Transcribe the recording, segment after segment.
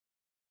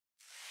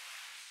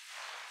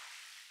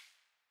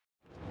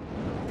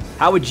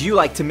How would you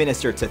like to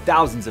minister to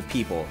thousands of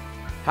people?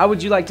 How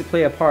would you like to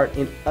play a part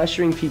in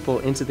ushering people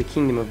into the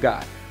kingdom of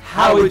God?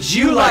 How would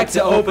you like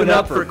to open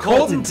up for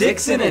Colton,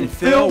 Dixon, and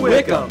Phil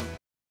Wickham?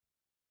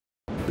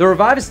 The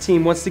Revivus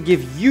team wants to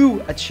give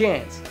you a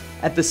chance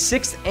at the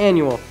 6th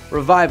annual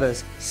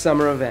Revivus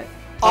Summer Event.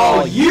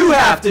 All you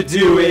have to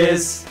do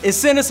is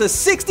send us a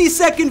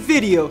 60-second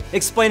video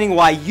explaining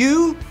why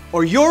you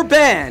or your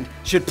band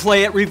should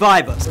play at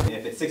Revivus. And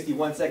if it's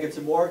 61 seconds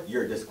or more,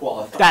 you're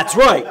disqualified. That's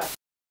right.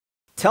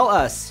 Tell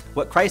us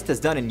what Christ has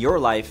done in your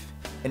life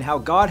and how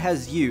God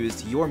has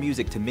used your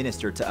music to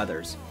minister to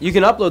others. You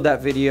can upload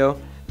that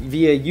video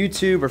via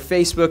YouTube or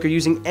Facebook or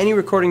using any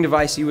recording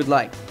device you would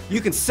like.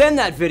 You can send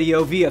that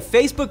video via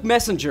Facebook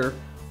Messenger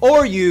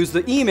or use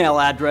the email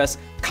address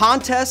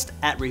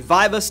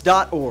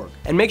contest@revivus.org.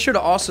 And make sure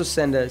to also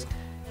send us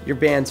your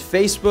band's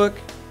Facebook,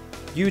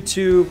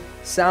 YouTube,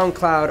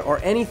 SoundCloud, or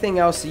anything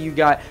else that you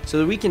got so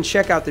that we can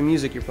check out the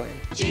music you're playing.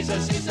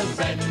 Jesus is a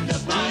friend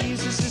of mine.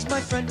 Jesus is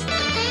my friend.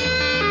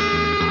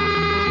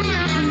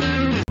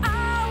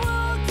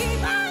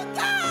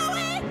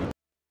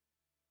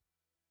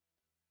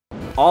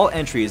 All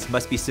entries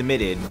must be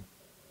submitted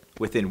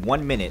within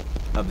 1 minute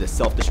of the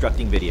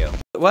self-destructing video.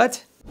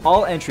 What?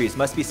 All entries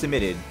must be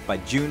submitted by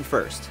June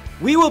 1st.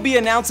 We will be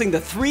announcing the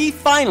 3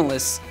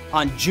 finalists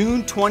on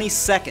June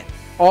 22nd.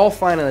 All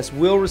finalists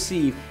will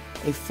receive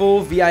a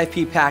full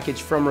VIP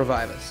package from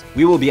Revivus.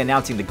 We will be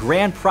announcing the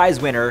grand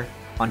prize winner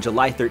on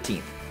July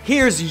 13th.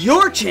 Here's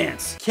your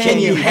chance. Can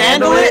you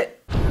handle it?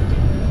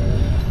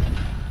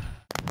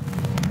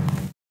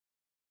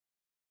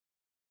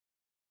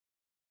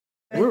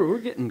 We're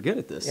getting good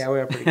at this. Yeah, we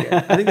are pretty good.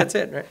 I think that's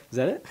it, right? Is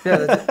that it? Yeah,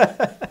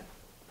 that's it.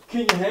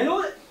 Can you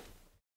handle it?